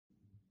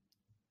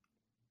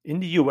In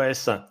the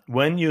US,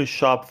 when you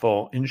shop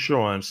for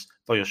insurance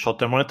for your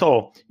short-term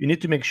rental, you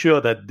need to make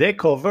sure that they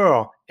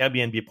cover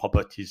Airbnb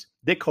properties.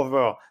 They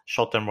cover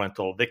short-term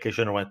rental,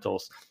 vacation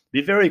rentals.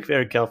 Be very,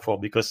 very careful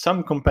because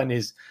some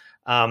companies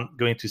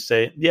going to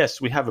say,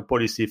 yes, we have a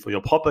policy for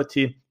your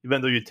property.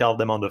 Even though you tell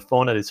them on the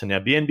phone that it's an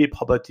Airbnb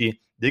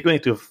property, they're going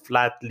to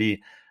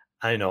flatly,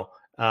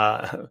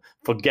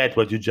 forget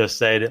what you just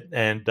said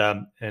and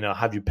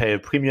have you pay a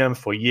premium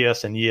for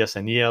years and years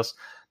and years,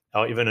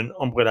 or even an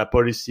umbrella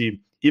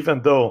policy,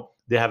 even though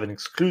they have an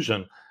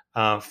exclusion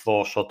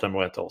for short-term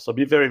rental. So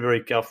be very,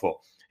 very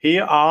careful.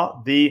 Here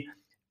are the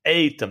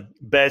 8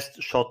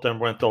 best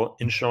short-term rental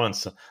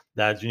insurance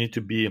that you need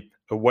to be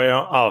aware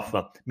of.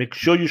 Make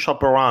sure you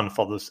shop around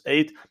for those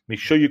 8. Make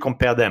sure you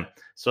compare them.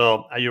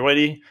 So are you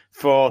ready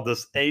for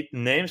those 8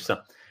 names?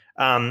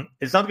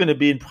 It's not going to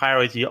be in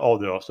priority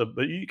order,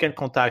 but you can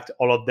contact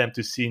all of them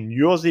to see in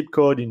your zip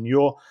code, in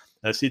your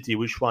city,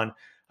 which one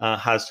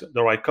has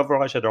the right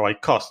coverage at the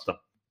right cost.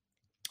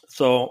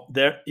 So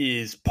there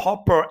is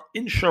Proper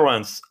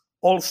Insurance,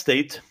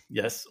 Allstate.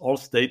 Yes,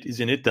 Allstate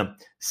is in it.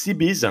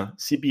 CBIZ,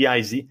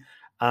 CBIZ,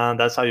 and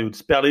that's how you would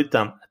spell it.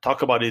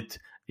 Talk about it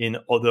in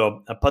other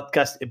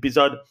podcast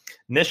episode.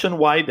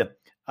 Nationwide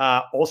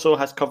also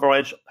has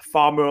coverage.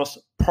 Farmers,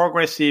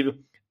 Progressive,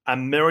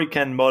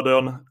 American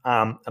Modern,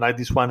 I like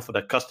this one for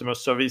the customer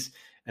service,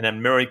 and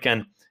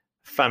American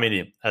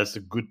Family has a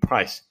good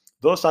price.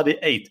 Those are the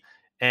 8,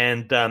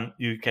 and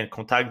you can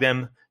contact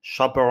them,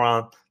 shop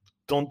around.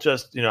 Don't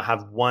just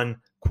have one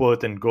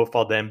quote and go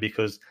for them,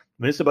 because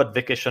when it's about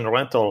vacation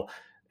rental,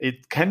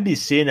 it can be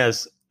seen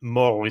as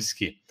more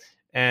risky,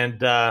 and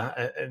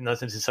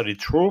not necessarily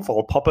true for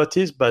all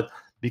properties, but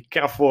be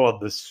careful of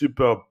the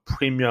super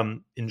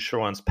premium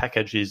insurance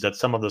packages that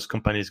some of those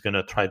companies are going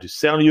to try to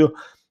sell you.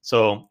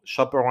 So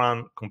shop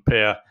around,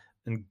 compare,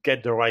 and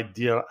get the right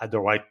deal at the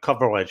right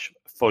coverage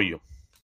for you.